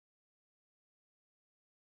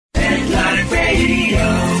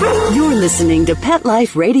listening to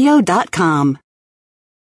PetLifeRadio.com.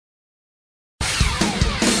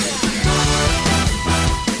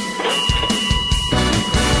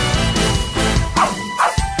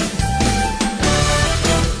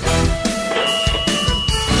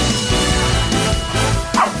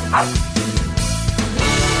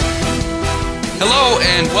 Hello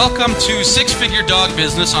and welcome to Six Figure Dog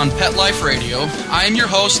Business on Pet Life Radio. I am your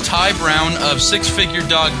host, Ty Brown of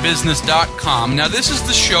SixFigureDogBusiness.com. Now this is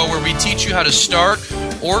the show where we teach you how to start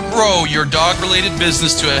or grow your dog-related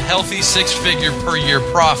business to a healthy six-figure per year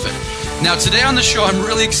profit. Now today on the show I'm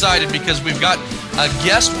really excited because we've got a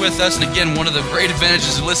guest with us, and again, one of the great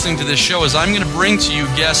advantages of listening to this show is I'm going to bring to you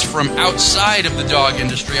guests from outside of the dog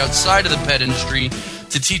industry, outside of the pet industry,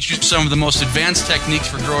 to teach you some of the most advanced techniques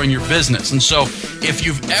for growing your business. And so if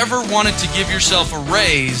you've ever wanted to give yourself a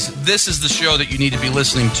raise, this is the show that you need to be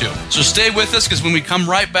listening to. So stay with us, because when we come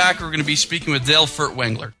right back, we're going to be speaking with Dale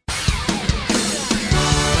Furtwängler.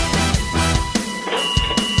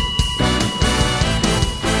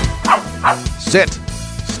 Sit.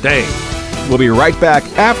 Stay. We'll be right back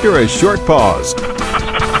after a short pause.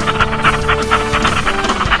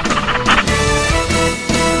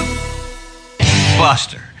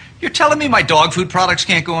 Buster, you're telling me my dog food products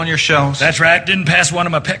can't go on your shelves? That's right. Didn't pass one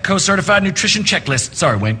of my Petco certified nutrition checklists.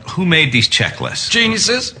 Sorry, Wayne. Who made these checklists?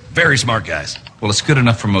 Geniuses. Very smart guys. Well, it's good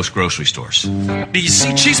enough for most grocery stores. Do you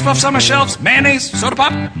see cheese puffs on my shelves? Mayonnaise? Soda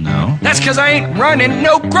pop? No. That's because I ain't running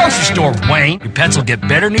no grocery store, Wayne. Your pets will get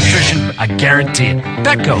better nutrition, I guarantee it.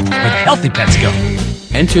 Petco, where healthy pets go.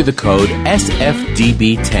 Enter the code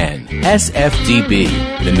SFDB10, SFDB,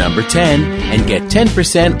 the number 10, and get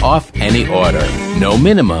 10% off any order. No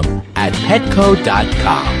minimum at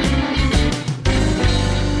petco.com.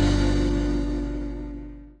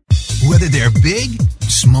 Whether they're big,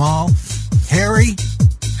 small, hairy,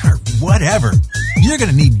 or whatever, you're going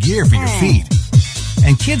to need gear for your feet.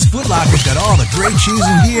 And Kids Foot Locker's got all the great shoes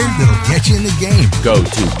and gear that'll get you in the game. Go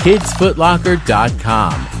to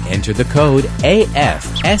kidsfootlocker.com. Enter the code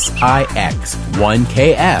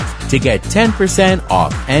AFSIX1KF to get 10%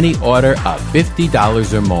 off any order of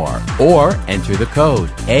 $50 or more. Or enter the code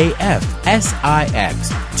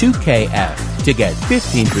AFSIX2KF to get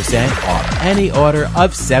 15% off any order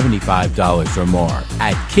of $75 or more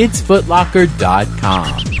at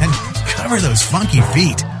kidsfootlocker.com. And cover those funky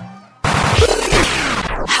feet.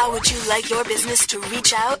 How would you like your business to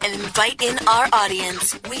reach out and invite in our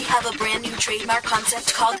audience? We have a brand new trademark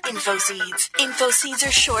concept called InfoSeeds. InfoSeeds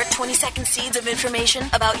are short 20-second seeds of information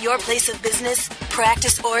about your place of business,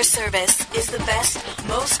 practice, or service. Is the best,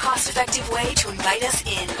 most cost-effective way to invite us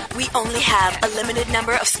in. We only have a limited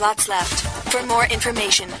number of slots left. For more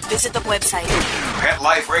information, visit the website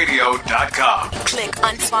PetLifeRadio.com. Click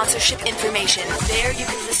on sponsorship information. There you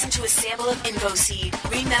can listen to a sample of InfoSeed.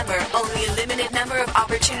 Remember, only a limited number of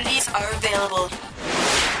opportunities are available.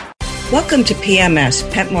 Welcome to PMS,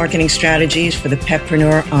 Pet Marketing Strategies for the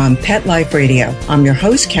Petpreneur on Pet Life Radio. I'm your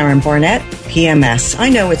host, Karen Barnett, PMS. I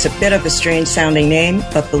know it's a bit of a strange sounding name,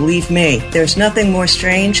 but believe me, there's nothing more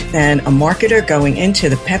strange than a marketer going into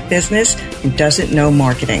the pet business who doesn't know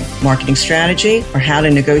marketing strategy, or how to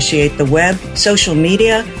negotiate the web, social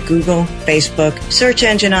media, Google, Facebook, search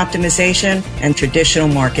engine optimization, and traditional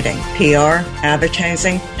marketing, PR,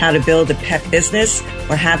 advertising, how to build a pet business,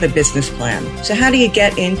 or have a business plan. So how do you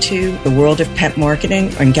get into the world of pet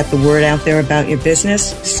marketing and get the word out there about your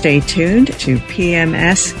business? Stay tuned to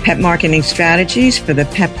PMS, Pet Marketing Strategies for the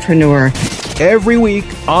Petpreneur. Every week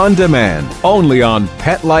on demand, only on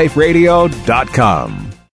PetLifeRadio.com.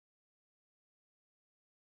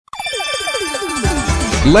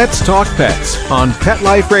 Let's Talk Pets on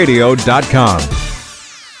PetLifeRadio.com.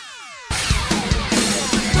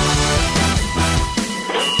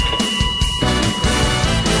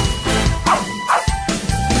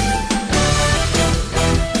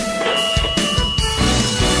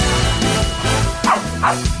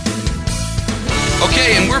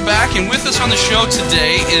 Okay, and we're back, and with us on the show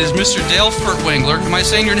today is Mr. Dale Furtwängler. Am I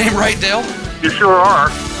saying your name right, Dale? You sure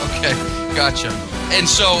are. Okay, gotcha. And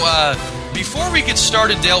so, before we get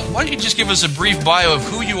started, Dale, why don't you just give us a brief bio of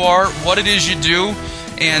who you are, what it is you do,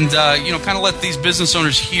 and, kind of let these business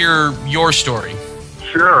owners hear your story.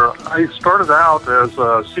 Sure. I started out as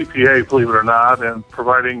a CPA, believe it or not, and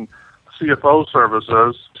providing CFO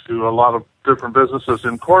services to a lot of different businesses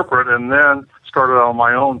in corporate, and then started on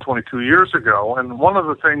my own 22 years ago. And one of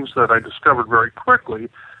the things that I discovered very quickly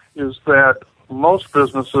is that most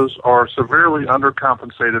businesses are severely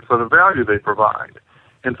undercompensated for the value they provide.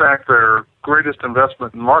 In fact, their greatest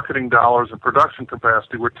investment in marketing dollars and production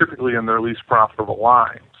capacity were typically in their least profitable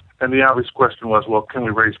lines. And the obvious question was, well, can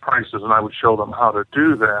we raise prices? And I would show them how to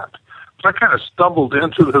do that. So I kind of stumbled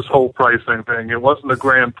into this whole pricing thing. It wasn't a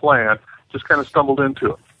grand plan, just kind of stumbled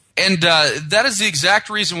into it. And that is the exact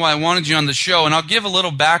reason why I wanted you on the show. And I'll give a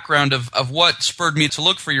little background of what spurred me to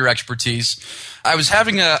look for your expertise. I was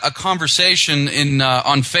having a conversation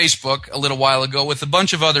on Facebook a little while ago with a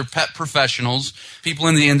bunch of other pet professionals, people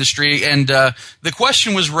in the industry, and the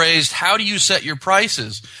question was raised, how do you set your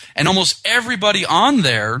prices? And almost everybody on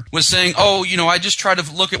there was saying, I just try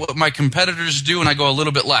to look at what my competitors do and I go a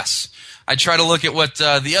little bit less. I try to look at what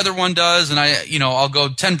the other one does and I'll go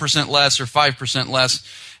 10% less or 5%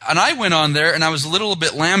 less. And I went on there, and I was a little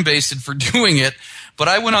bit lambasted for doing it, but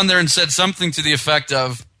I went on there and said something to the effect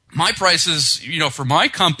of, my prices, for my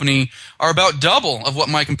company are about double of what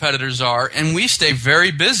my competitors are, and we stay very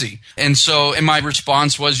busy. And my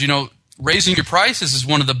response was, raising your prices is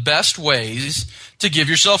one of the best ways to give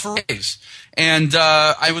yourself a raise. And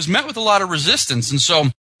I was met with a lot of resistance. And so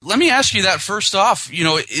let me ask you that first off,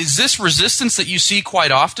 is this resistance that you see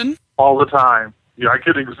quite often? All the time. Yeah, I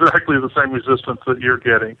get exactly the same resistance that you're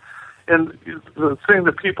getting. And the thing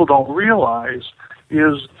that people don't realize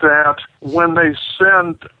is that when they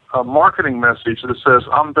send a marketing message that says,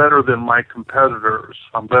 I'm better than my competitors,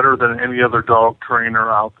 I'm better than any other dog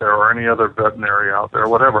trainer out there or any other veterinary out there,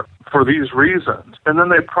 whatever, for these reasons, and then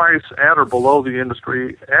they price at or below the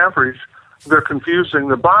industry average, they're confusing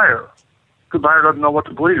the buyer. The buyer doesn't know what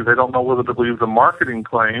to believe. They don't know whether to believe the marketing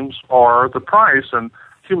claims or the price, and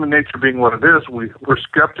human nature being what it is, we're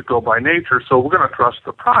skeptical by nature, so we're going to trust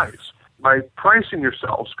the price. By pricing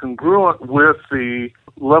yourselves congruent with the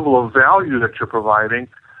level of value that you're providing,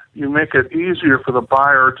 you make it easier for the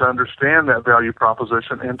buyer to understand that value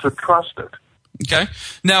proposition and to trust it. Okay.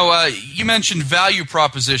 Now, you mentioned value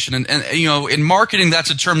proposition, and in marketing,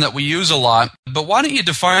 that's a term that we use a lot. But why don't you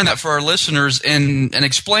define that for our listeners and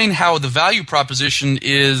explain how the value proposition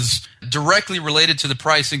is directly related to the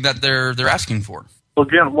pricing that they're asking for? Well,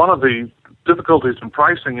 again, one of the difficulties in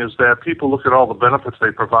pricing is that people look at all the benefits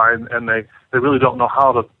they provide, and they really don't know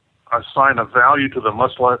how to assign a value to them,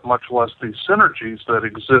 much less the synergies that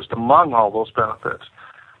exist among all those benefits.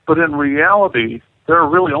 But in reality, there are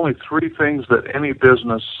really only three things that any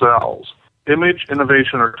business sells: image,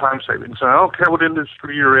 innovation, or time savings. And I don't care what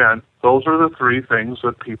industry you're in, those are the three things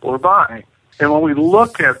that people are buying. And when we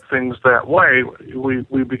look at things that way,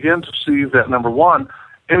 we begin to see that, number one,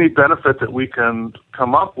 any benefit that we can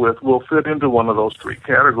come up with will fit into one of those three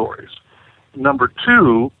categories. Number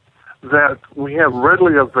two, that we have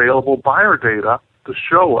readily available buyer data to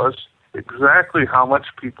show us exactly how much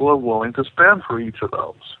people are willing to spend for each of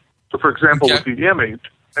those. So, for example, with the image,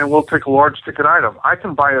 and we'll take a large ticket item, I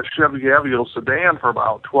can buy a Chevy Aveo sedan for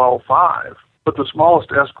about $12,500, but the smallest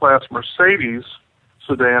S-Class Mercedes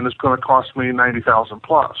sedan is going to cost me $90,000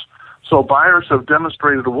 plus. So buyers have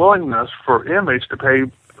demonstrated a willingness for image to pay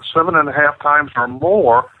 7.5 times or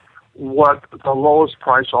more what the lowest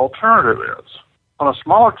price alternative is. On a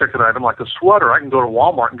smaller ticket item like a sweater, I can go to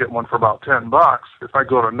Walmart and get one for about $10. If I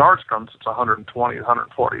go to Nordstrom's, it's $120,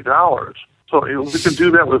 $140. So we can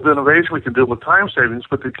do that with innovation, we can do it with time savings,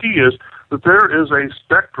 but the key is that there is a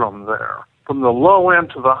spectrum there from the low end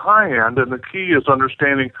to the high end, and the key is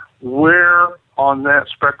understanding where on that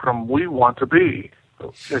spectrum we want to be.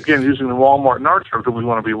 Again, using the Walmart and Nordstrom, do we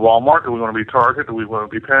want to be Walmart? Do we want to be Target? Do we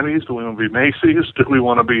want to be Penny's? Do we want to be Macy's? Do we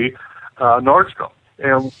want to be Nordstrom?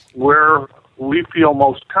 And where we feel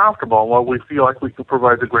most comfortable, where we feel like we can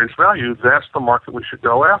provide the greatest value, that's the market we should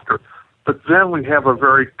go after. But then we have a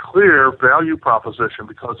very clear value proposition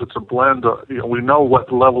because it's a blend of, we know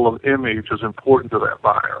what level of image is important to that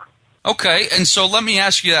buyer. Okay, and so let me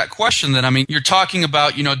ask you that question then. I mean, you're talking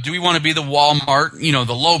about, do we want to be the Walmart,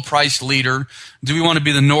 the low price leader? Do we want to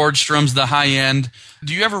be the Nordstroms, the high end?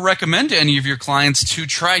 Do you ever recommend to any of your clients to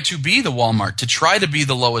try to be the Walmart, to try to be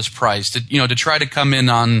the lowest price, to try to come in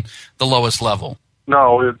on the lowest level?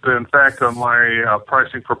 No, in fact, on my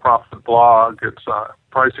Pricing for Profit blog, it's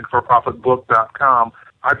pricingforprofitbook.com,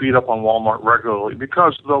 I beat up on Walmart regularly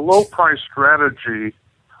because the low price strategy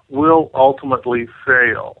will ultimately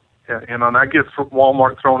fail. And I get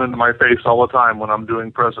Walmart thrown into my face all the time when I'm doing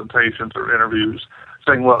presentations or interviews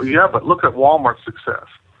saying, well, yeah, but look at Walmart's success.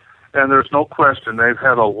 And there's no question they've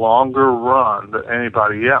had a longer run than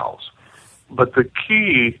anybody else. But the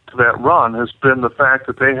key to that run has been the fact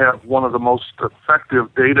that they have one of the most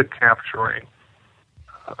effective data capturing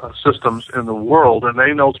systems in the world, and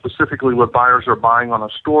they know specifically what buyers are buying on a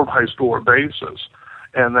store-by-store basis,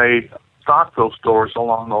 and they stock those stores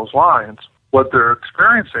along those lines. What they're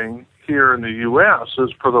experiencing here in the U.S.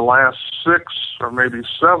 is for the last 6 or maybe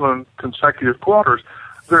 7 consecutive quarters,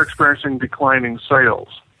 they're experiencing declining sales.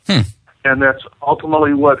 And that's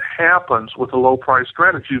ultimately what happens with a low-price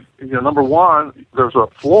strategy. Number one, there's a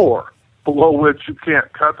floor below which you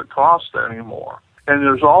can't cut the cost anymore. And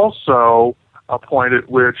there's also a point at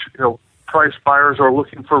which, price buyers are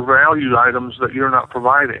looking for value items that you're not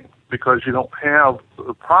providing because you don't have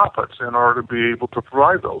the profits in order to be able to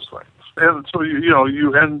provide those things. And so,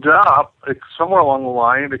 you end up somewhere along the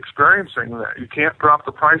line experiencing that. You can't drop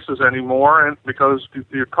the prices anymore and because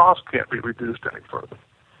your cost can't be reduced any further.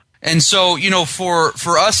 And so,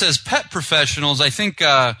 for us as pet professionals, I think,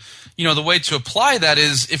 the way to apply that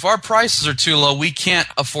is if our prices are too low, we can't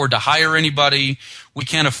afford to hire anybody. We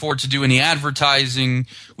can't afford to do any advertising.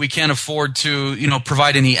 We can't afford to,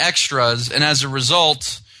 provide any extras. And as a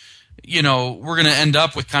result, we're going to end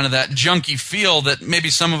up with kind of that junky feel that maybe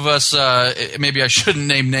some of us, maybe I shouldn't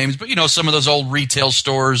name names, but some of those old retail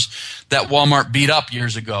stores that Walmart beat up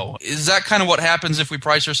years ago. Is that kind of what happens if we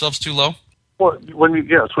price ourselves too low? Well, when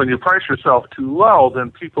you price yourself too low,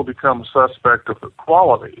 then people become suspect of the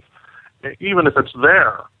quality. Even if it's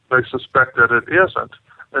there, they suspect that it isn't,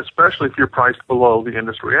 especially if you're priced below the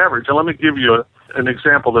industry average. And let me give you an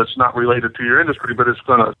example that's not related to your industry, but it's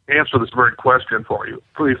going to answer this very question for you.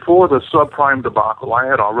 Before the subprime debacle, I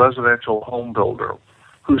had a residential home builder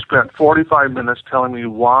who spent 45 minutes telling me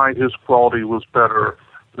why his quality was better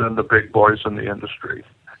than the big boys in the industry.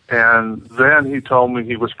 And then he told me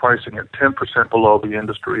he was pricing at 10% below the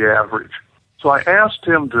industry average. So I asked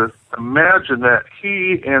him to imagine that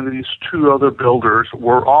he and these two other builders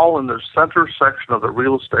were all in the center section of the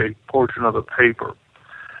real estate portion of the paper.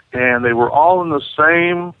 And they were all in the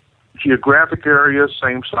same geographic area,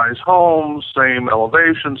 same size homes, same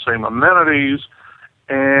elevation, same amenities,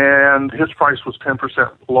 and his price was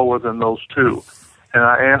 10% lower than those two. And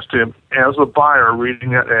I asked him, as a buyer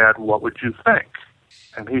reading that ad, what would you think?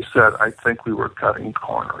 And he said, I think we were cutting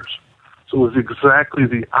corners. So it was exactly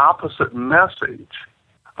the opposite message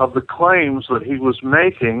of the claims that he was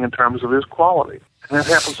making in terms of his quality. And that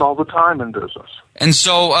happens all the time in business. And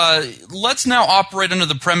so let's now operate under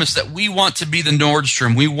the premise that we want to be the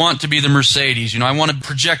Nordstrom. We want to be the Mercedes. I want to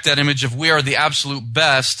project that image of we are the absolute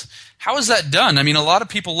best. How is that done? I mean, a lot of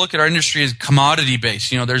people look at our industry as commodity-based.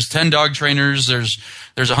 There's 10 dog trainers, there's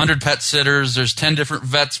 100 pet sitters, there's 10 different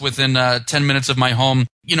vets within 10 minutes of my home.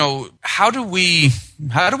 How do we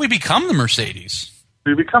become the Mercedes?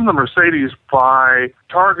 We become the Mercedes by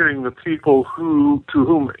targeting the people to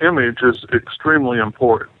whom image is extremely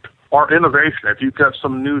important. Or innovation. If you've got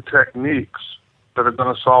some new techniques that are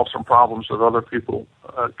going to solve some problems that other people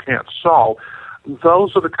can't solve,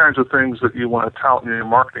 those are the kinds of things that you want to tout in your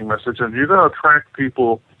marketing message, and you're going to attract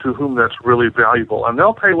people to whom that's really valuable, and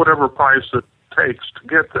they'll pay whatever price it takes to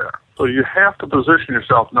get there. So you have to position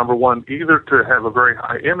yourself, number one, either to have a very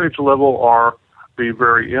high image level or be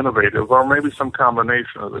very innovative, or maybe some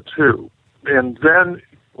combination of the two. And then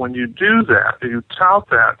when you do that, you tout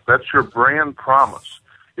that, that's your brand promise.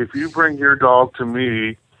 If you bring your dog to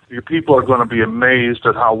me, your people are going to be amazed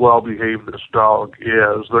at how well-behaved this dog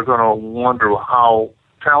is. They're going to wonder how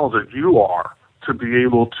talented you are to be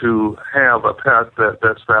able to have a pet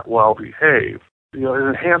that's that well-behaved. It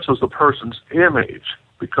enhances the person's image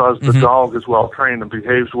because the dog is well-trained and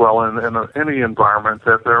behaves well in any environment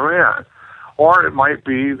that they're in. Or it might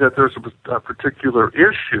be that there's a particular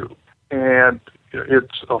issue and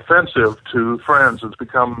it's offensive to friends. It's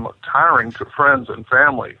become tiring to friends and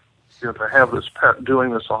family, to have this pet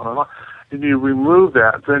doing this on and on. And you remove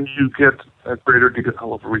that, then you get a greater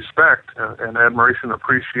deal of respect and admiration and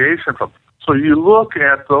appreciation from them. So you look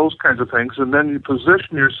at those kinds of things, and then you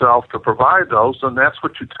position yourself to provide those, and that's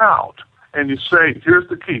what you tout. And you say, here's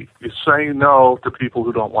the key. You say no to people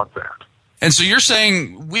who don't want that. And so you're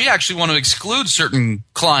saying we actually want to exclude certain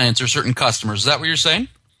clients or certain customers. Is that what you're saying?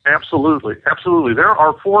 Absolutely. Absolutely. There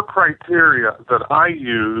are 4 criteria that I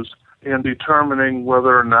use in determining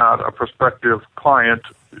whether or not a prospective client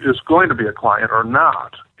is going to be a client or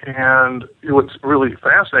not. And what's really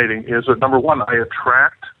fascinating is that, number one, I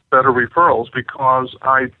attract better referrals because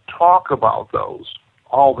I talk about those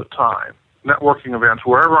all the time. Networking events,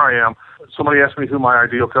 wherever I am, somebody asks me who my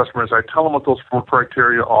ideal customer is, I tell them what those 4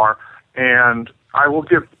 criteria are, and I will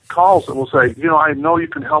get calls that will say, I know you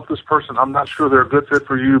can help this person. I'm not sure they're a good fit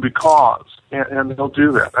for you because, and they'll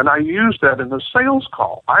do that. And I use that in the sales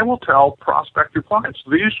call. I will tell prospective clients,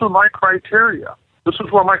 these are my criteria. This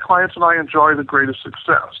is where my clients and I enjoy the greatest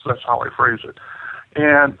success. That's how I phrase it.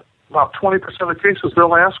 And about 20% of the cases,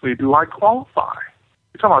 they'll ask me, do I qualify?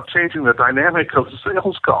 You're talking about changing the dynamic of the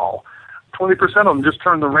sales call. 20% of them just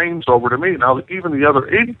turn the reins over to me. Now, even the other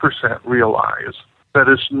 80% realize that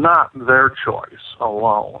it's not their choice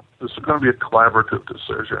alone. This is going to be a collaborative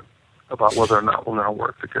decision about whether or not we're going to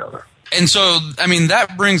work together. And so, I mean,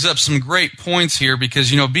 that brings up some great points here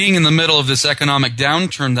because, being in the middle of this economic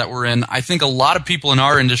downturn that we're in, I think a lot of people in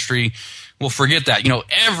our industry will forget that.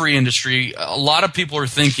 Every industry, a lot of people are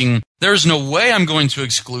thinking, there's no way I'm going to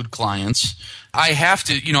exclude clients. I have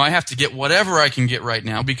to get whatever I can get right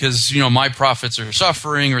now because, my profits are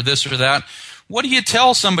suffering or this or that. What do you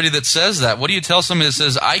tell somebody that says that? What do you tell somebody that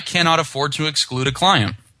says, I cannot afford to exclude a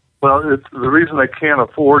client? Well, the reason they can't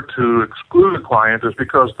afford to exclude a client is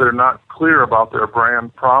because they're not clear about their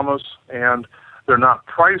brand promise and they're not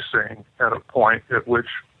pricing at a point at which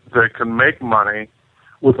they can make money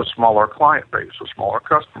with a smaller client base, a smaller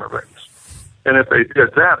customer base. And if they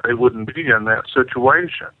did that, they wouldn't be in that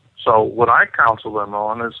situation. So what I counsel them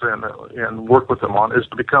on is, and work with them on, is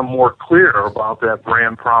to become more clear about that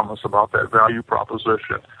brand promise, about that value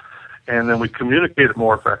proposition. And then we communicate it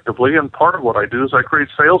more effectively. And part of what I do is I create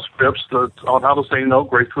sales scripts on how to say no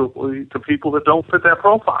gracefully to people that don't fit that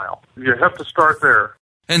profile. You have to start there.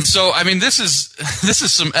 And so, I mean, this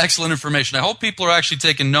is some excellent information. I hope people are actually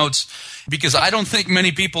taking notes because I don't think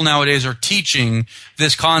many people nowadays are teaching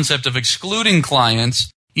this concept of excluding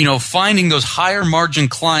clients, finding those higher margin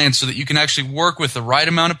clients so that you can actually work with the right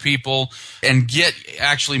amount of people and get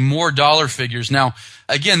actually more dollar figures. Now,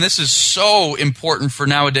 again, this is so important for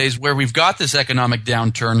nowadays where we've got this economic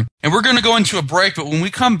downturn. And we're going to go into a break, but when we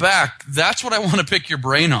come back, that's what I want to pick your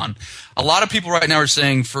brain on. A lot of people right now are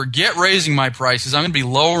saying, forget raising my prices. I'm going to be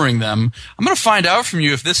lowering them. I'm going to find out from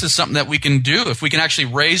you if this is something that we can do, if we can actually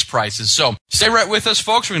raise prices. So stay right with us,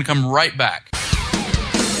 folks. We're going to come right back.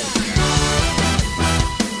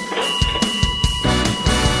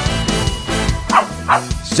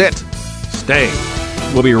 Sit. Stay.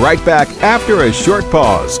 We'll be right back after a short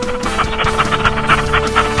pause.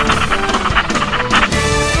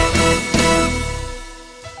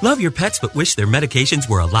 Love your pets but wish their medications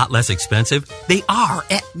were a lot less expensive? They are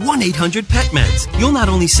at 1-800-PET-MEDS. You'll not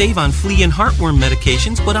only save on flea and heartworm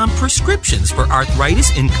medications, but on prescriptions for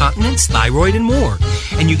arthritis, incontinence, thyroid, and more.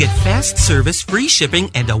 And you get fast service, free shipping,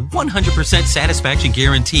 and a 100% satisfaction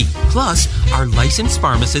guarantee. Plus, our licensed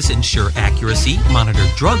pharmacists ensure accuracy, monitor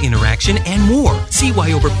drug interaction, and more. See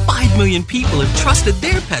why over 5 million people have trusted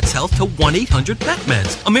their pet's health to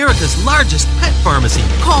 1-800-PET-MEDS, America's largest pet pharmacy.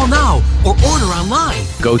 Call now or order online.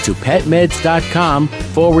 Go to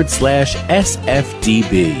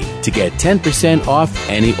petmeds.com/SFDB to get 10% off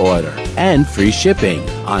any order and free shipping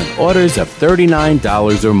on orders of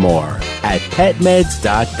 $39 or more at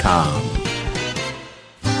petmeds.com.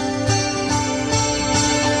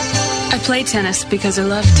 I play tennis because I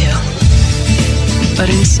love to. But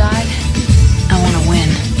inside, I want to win.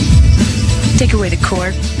 Take away the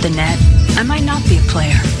court, the net. I might not be a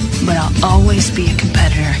player, but I'll always be a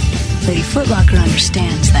competitor. Lady Foot Locker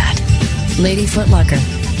understands that. Lady Foot Locker,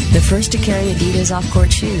 the first to carry Adidas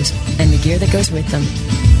off-court shoes and the gear that goes with them.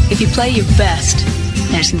 If you play your best,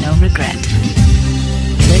 there's no regret.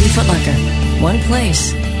 Lady Foot Locker, one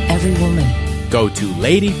place, every woman. Go to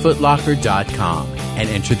ladyfootlocker.com and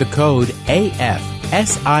enter the code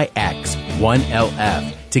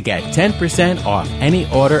AFSIX1LF to get 10% off any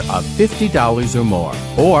order of $50 or more.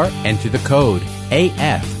 Or enter the code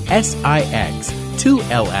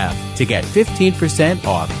AFSIX2LF to get 15%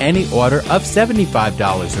 off any order of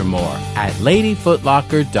 $75 or more at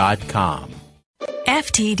ladyfootlocker.com.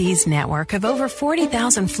 FTD's network of over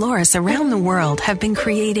 40,000 florists around the world have been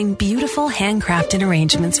creating beautiful handcrafted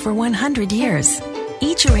arrangements for 100 years.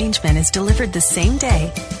 Each arrangement is delivered the same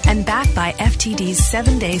day and backed by FTD's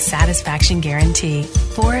 7-day satisfaction guarantee.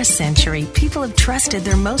 For a century, people have trusted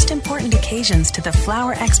their most important occasions to the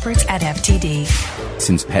flower experts at FTD.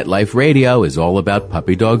 Since Pet Life Radio is all about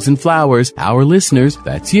puppy dogs and flowers, our listeners,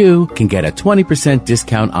 that's you, can get a 20%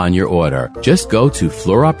 discount on your order. Just go to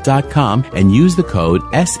fluorop.com and use the code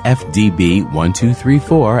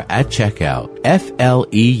SFDB1234 at checkout. FLEUROP.com,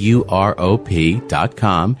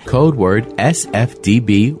 code word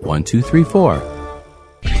SFDB1234.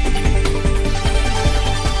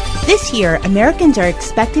 This year, Americans are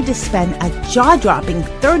expected to spend a jaw-dropping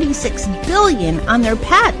 $36 billion on their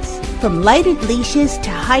pets. From lighted leashes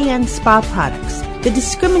to high-end spa products, the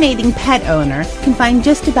discriminating pet owner can find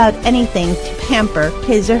just about anything to pamper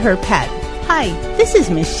his or her pet. Hi, this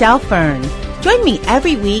is Michelle Fern. Join me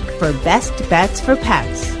every week for Best Bets for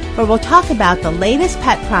Pets, where we'll talk about the latest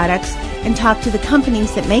pet products and talk to the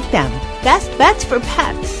companies that make them. Best Bets for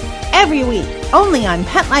Pets, every week, only on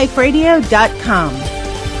PetLifeRadio.com.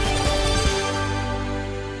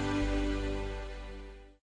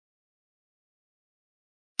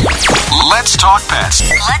 Let's talk pets.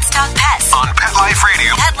 Let's talk pets On Pet Life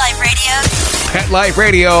Radio. Pet Life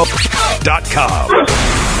Radio. PetLifeRadio.com.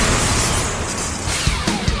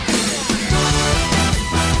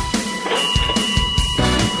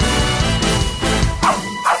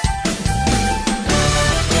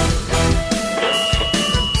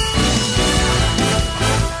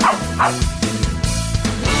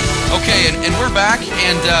 Okay, and we're back,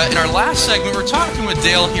 and in our last segment, we're talking with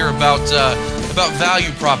Dale here about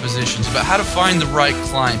value propositions, about how to find the right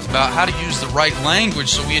client, about how to use the right language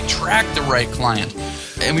so we attract the right client.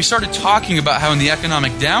 And we started talking about how in the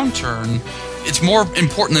economic downturn, it's more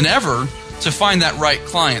important than ever to find that right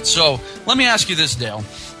client. So let me ask you this, Dale.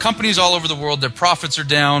 Companies all over the world, their profits are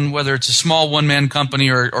down, whether it's a small one-man company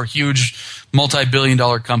or huge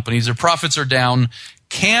multi-billion-dollar companies, their profits are down.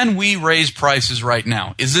 Can we raise prices right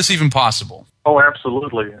now? Is this even possible? Oh,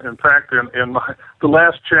 absolutely. In fact, in the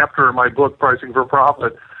last chapter of my book, Pricing for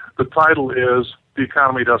Profit, the title is The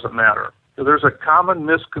Economy Doesn't Matter. There's a common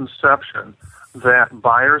misconception that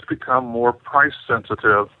buyers become more price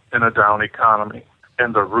sensitive in a down economy.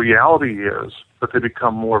 And the reality is that they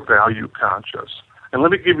become more value conscious. And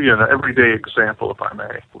let me give you an everyday example, if I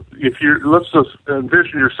may. Let's just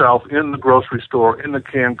envision yourself in the grocery store in the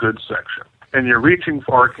canned goods section. And you're reaching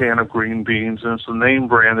for a can of green beans, and it's the name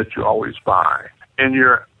brand that you always buy. And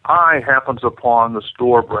your eye happens upon the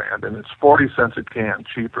store brand, and it's 40 cents a can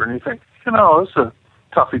cheaper. And you think, it's a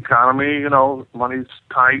tough economy, money's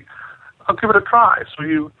tight. I'll give it a try. So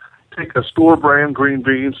you take a store brand green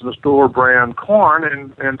beans and a store brand corn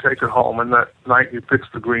and take it home. And that night you fix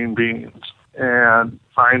the green beans and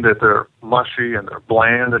find that they're mushy and they're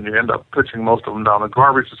bland, and you end up pitching most of them down the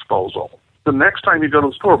garbage disposal. The next time you go to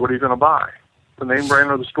the store, what are you going to buy? The name brand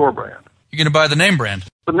or the store brand? You're going to buy the name brand.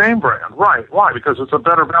 The name brand, right. Why? Because it's a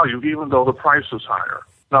better value even though the price is higher.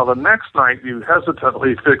 Now, the next night you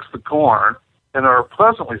hesitantly fix the corn and are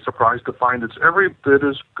pleasantly surprised to find it's every bit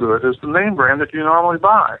as good as the name brand that you normally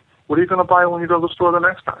buy. What are you going to buy when you go to the store the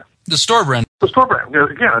next time? The store brand. The store brand.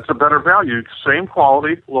 Again, it's a better value, same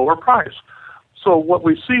quality, lower price. So what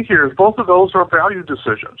we see here is both of those are value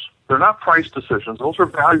decisions. They're not price decisions. Those are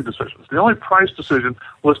value decisions. The only price decision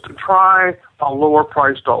was to try a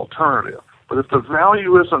lower-priced alternative. But if the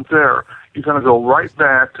value isn't there, you're going to go right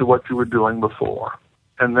back to what you were doing before.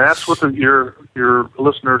 And that's what your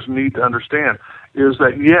listeners need to understand, is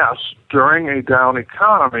that, yes, during a down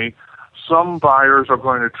economy, some buyers are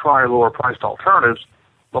going to try lower-priced alternatives,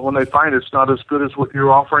 but when they find it's not as good as what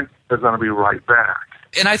you're offering, they're going to be right back.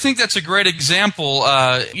 And I think that's a great example.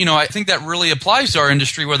 I think that really applies to our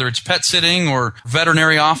industry, whether it's pet sitting or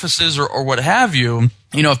veterinary offices or what have you.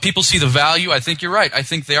 If people see the value, I think you're right. I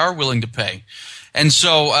think they are willing to pay. And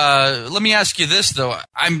so let me ask you this, though.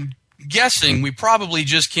 I'm guessing we probably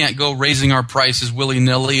just can't go raising our prices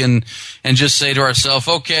willy-nilly and just say to ourselves,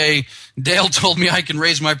 okay, Dale told me I can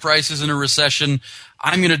raise my prices in a recession.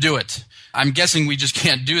 I'm going to do it. I'm guessing we just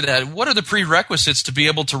can't do that. What are the prerequisites to be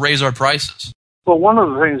able to raise our prices? Well, one of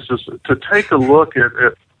the things is to take a look at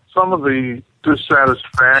some of the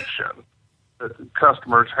dissatisfaction that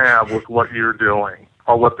customers have with what you're doing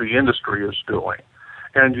or what the industry is doing.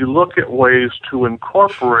 And you look at ways to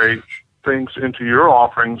incorporate things into your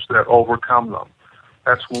offerings that overcome them.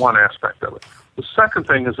 That's one aspect of it. The second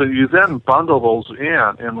thing is that you then bundle those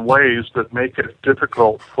in ways that make it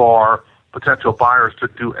difficult for potential buyers to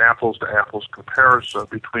do apples-to-apples comparison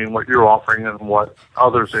between what you're offering and what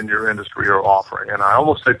others in your industry are offering. And I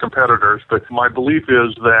almost say competitors, but my belief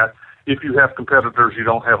is that if you have competitors, you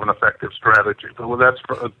don't have an effective strategy. But that's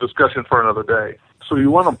a discussion for another day. So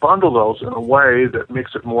you want to bundle those in a way that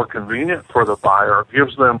makes it more convenient for the buyer,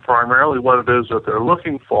 gives them primarily what it is that they're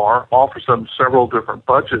looking for, offers them several different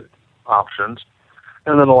budget options,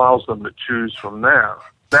 and then allows them to choose from there.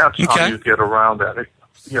 That's how you get around that.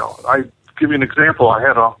 I give you an example. I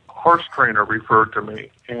had a horse trainer referred to me,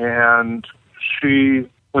 and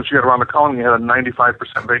when she got around to calling me, had a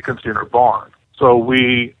 95% vacancy in her barn. So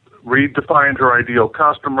we redefined her ideal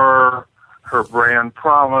customer, her brand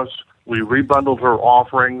promise. We rebundled her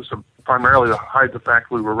offerings, primarily to hide the fact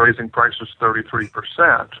we were raising prices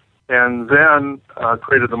 33%, and then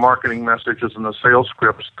created the marketing messages and the sales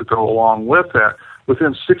scripts to go along with that.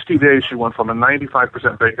 Within 60 days, she went from a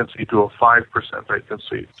 95% vacancy to a 5%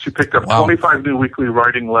 vacancy. She picked up 25 new weekly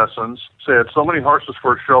riding lessons. She had so many horses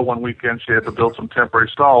for a show one weekend, she had to build some temporary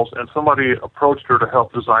stalls, and somebody approached her to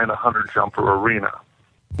help design a 100-jumper arena.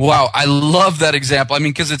 Wow, I love that example. I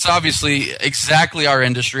mean, because it's obviously exactly our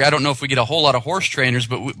industry. I don't know if we get a whole lot of horse trainers,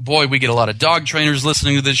 but we get a lot of dog trainers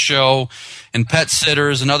listening to this show and pet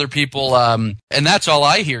sitters and other people. And that's all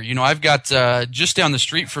I hear. I've got just down the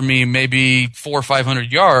street from me, maybe 400 or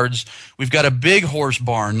 500 yards, we've got a big horse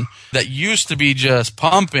barn that used to be just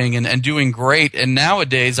pumping and doing great. And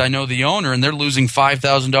nowadays, I know the owner, and they're losing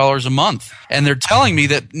 $5,000 a month. And they're telling me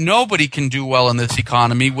that nobody can do well in this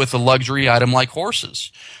economy with a luxury item like horses.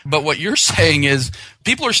 But what you're saying is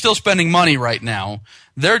People are still spending money right now.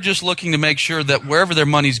 They're just looking to make sure that wherever their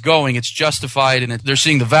money's going, it's justified and they're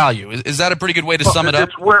seeing the value. Is that a pretty good way to sum it up?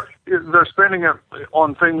 It's where they're spending it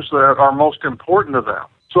on things that are most important to them.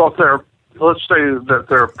 So if let's say that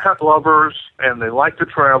they're pet lovers and they like to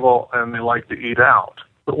travel and they like to eat out.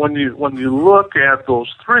 But when you look at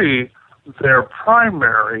those three, their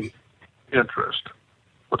primary interest,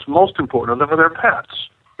 what's most important to them are their pets.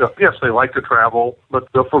 Yes, they like to travel, but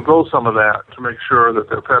they'll forego some of that to make sure that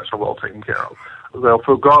their pets are well taken care of. They'll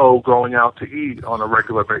forego going out to eat on a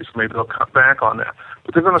regular basis. Maybe they'll cut back on that.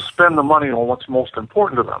 But they're going to spend the money on what's most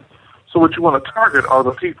important to them. So what you want to target are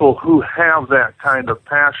the people who have that kind of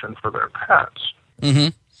passion for their pets. Mm-hmm.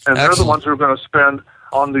 And they're the ones who are going to spend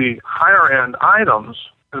on the higher-end items,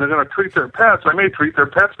 and they're going to treat their pets. They may treat their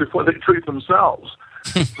pets before they treat themselves.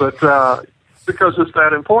 But because it's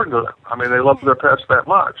that important to them. I mean, they love their pets that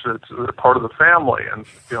much. They're part of the family, and,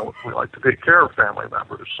 we like to take care of family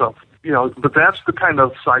members. So, but that's the kind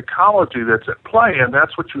of psychology that's at play, and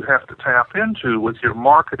that's what you have to tap into with your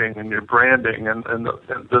marketing and your branding, and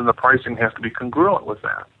then the pricing has to be congruent with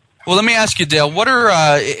that. Well, let me ask you, Dale, what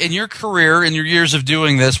are, in your career, in your years of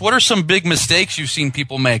doing this, what are some big mistakes you've seen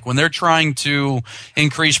people make when they're trying to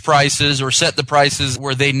increase prices or set the prices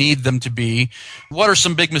where they need them to be? What are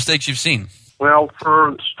some big mistakes you've seen? Well,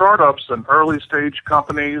 for startups and early-stage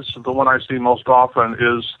companies, the one I see most often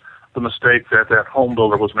is the mistake that home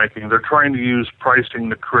builder was making. They're trying to use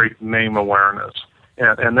pricing to create name awareness,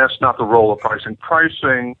 and that's not the role of pricing.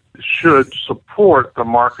 Pricing should support the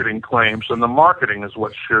marketing claims, and the marketing is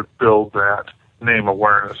what should build that name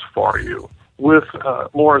awareness for you. With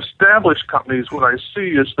more established companies, what I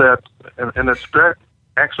see is that, and it's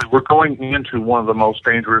actually, we're going into one of the most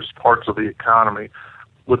dangerous parts of the economy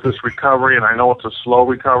with this recovery, and I know it's a slow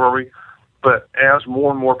recovery, but as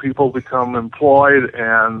more and more people become employed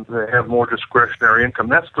and they have more discretionary income,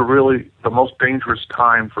 that's the most dangerous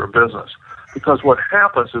time for a business. Because what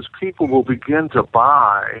happens is people will begin to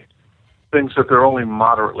buy things that they're only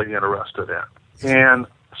moderately interested in. And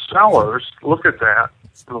sellers look at that,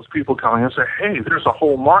 those people coming in and say, hey, there's a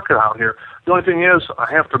whole market out here. The only thing is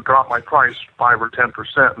I have to drop my price 5 or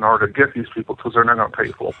 10% in order to get these people because they're not going to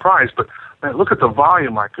pay full price. But man, look at the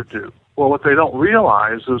volume I could do. Well, what they don't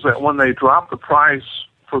realize is that when they drop the price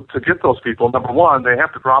to get those people, number one, they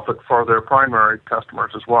have to drop it for their primary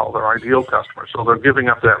customers as well, their ideal customers. So they're giving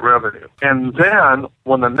up that revenue. And then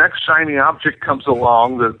when the next shiny object comes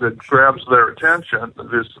along that grabs their attention,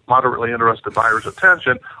 this moderately interested buyer's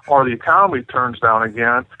attention, or the economy turns down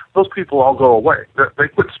again, those people all go away. They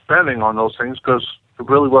quit spending on those things because it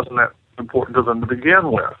really wasn't that important to them to begin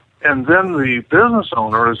with. And then the business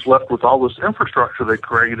owner is left with all this infrastructure they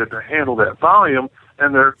created to handle that volume,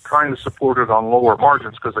 and they're trying to support it on lower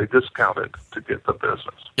margins because they discounted to get the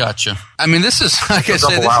business. Gotcha. I mean, this is, like I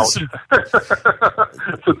say,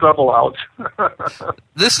 it's a double ouch.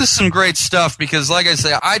 This is some great stuff because, like I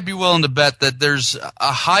say, I'd be willing to bet that there's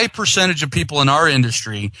a high percentage of people in our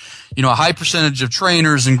industry, a high percentage of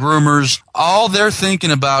trainers and groomers, all they're thinking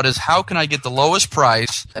about is how can I get the lowest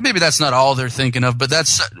price? And maybe that's not all they're thinking of, but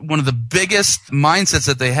that's one of the biggest mindsets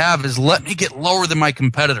that they have is let me get lower than my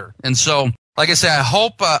competitor. And so, like I say, I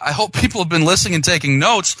hope people have been listening and taking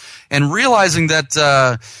notes and realizing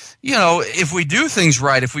that, if we do things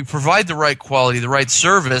right, if we provide the right quality, the right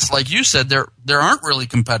service, like you said, there aren't really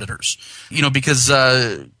competitors, because,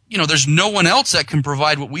 there's no one else that can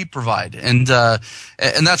provide what we provide. And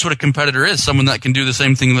that's what a competitor is, someone that can do the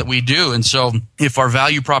same thing that we do. And so if our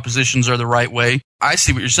value propositions are the right way, I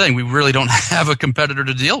see what you're saying. We really don't have a competitor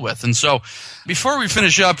to deal with. And so before we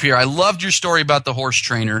finish up here, I loved your story about the horse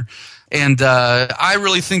trainer. And I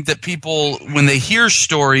really think that people, when they hear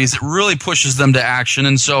stories, it really pushes them to action.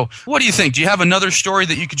 And so what do you think? Do you have another story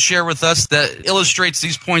that you could share with us that illustrates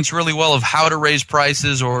these points really well of how to raise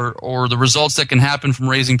prices or the results that can happen from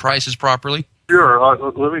raising prices properly? Sure.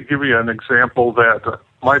 Let me give you an example that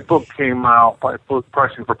my book came out, my book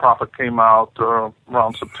Pricing for Profit came out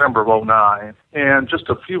around September of 2009. And just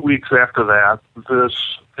a few weeks after that, this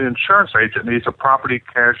insurance agent, he's a property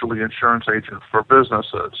casualty insurance agent for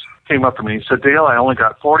businesses, came up to me and said, Dale, I only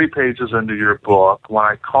got 40 pages into your book when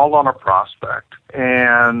I called on a prospect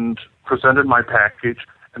and presented my package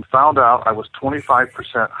and found out I was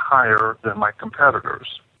 25% higher than my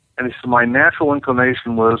competitors. And he said, my natural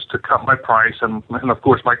inclination was to cut my price and of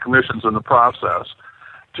course, my commissions in the process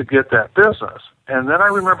to get that business. And then I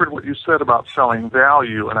remembered what you said about selling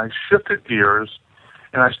value, and I shifted gears,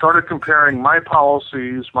 and I started comparing my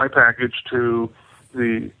policies, my package, to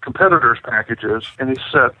the competitors' packages. And he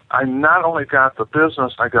said, I not only got the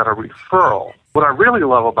business, I got a referral. What I really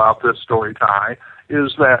love about this story, Ty,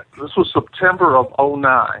 is that this was September,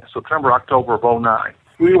 October of 09.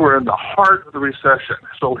 We were in the heart of the recession.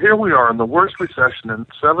 So here we are in the worst recession in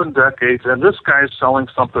 7 decades, and this guy's selling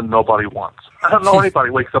something nobody wants. I don't know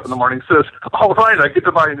anybody wakes up in the morning and says, all right, I get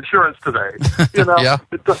to buy insurance today. Yeah.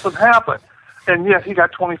 It doesn't happen. And yet he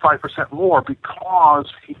got 25% more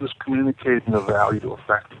because he was communicating the value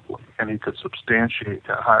effectively, and he could substantiate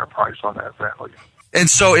that higher price on that value. And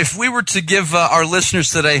so if we were to give our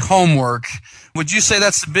listeners today homework, would you say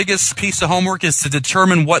that's the biggest piece of homework, is to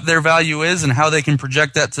determine what their value is and how they can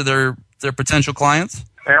project that to their potential clients?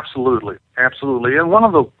 Absolutely. Absolutely. And one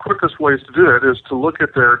of the quickest ways to do that is to look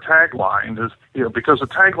at their tagline, because the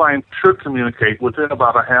tagline should communicate within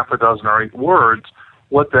about a half a dozen or 8 words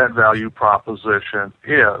what that value proposition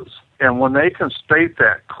is. And when they can state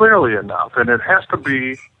that clearly enough, and it has to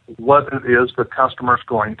be what it is the customer's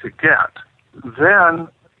going to get, then,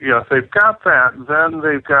 if they've got that, then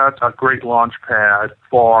they've got a great launch pad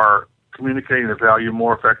for communicating the value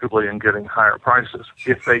more effectively and getting higher prices.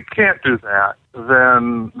 If they can't do that,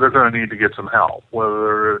 then they're going to need to get some help,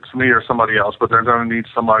 whether it's me or somebody else, but they're going to need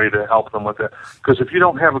somebody to help them with that. Because if you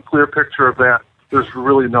don't have a clear picture of that, there's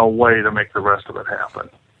really no way to make the rest of it happen.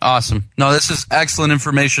 Awesome. No, this is excellent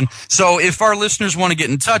information. So if our listeners want to get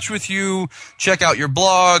in touch with you, check out your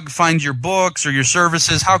blog, find your books or your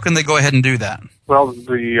services, how can they go ahead and do that? Well,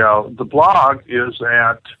 the blog is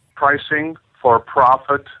at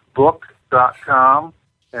pricingforprofitbook.com,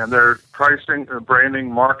 and there are pricing,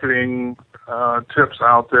 branding, marketing tips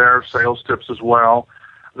out there, sales tips as well.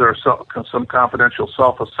 There are some confidential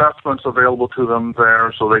self-assessments available to them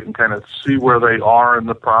there, so they can kind of see where they are in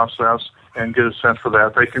the process and get a sense for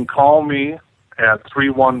that. They can call me at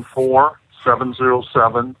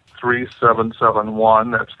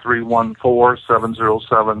 314-707-3771. That's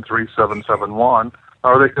 314-707-3771.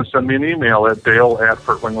 Or they can send me an email at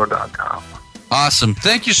dale@furtwingler.com. Awesome.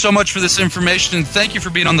 Thank you so much for this information, and thank you for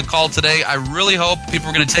being on the call today. I really hope people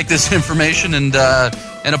are going to take this information and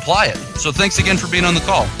apply it. So thanks again for being on the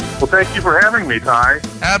call. Well, thank you for having me, Ty.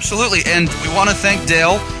 Absolutely. And we want to thank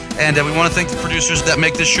Dale, and we want to thank the producers that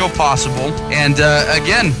make this show possible. And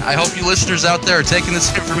again, I hope you listeners out there are taking this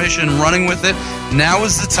information and running with it. Now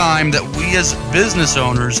is the time that we as business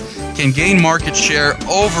owners can gain market share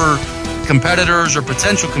over competitors or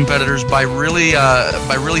potential competitors by really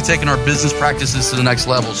taking our business practices to the next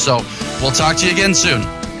level. So we'll talk to you again soon.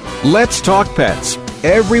 Let's Talk Pets,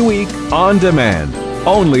 every week on demand,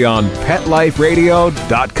 only on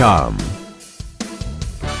PetLifeRadio.com.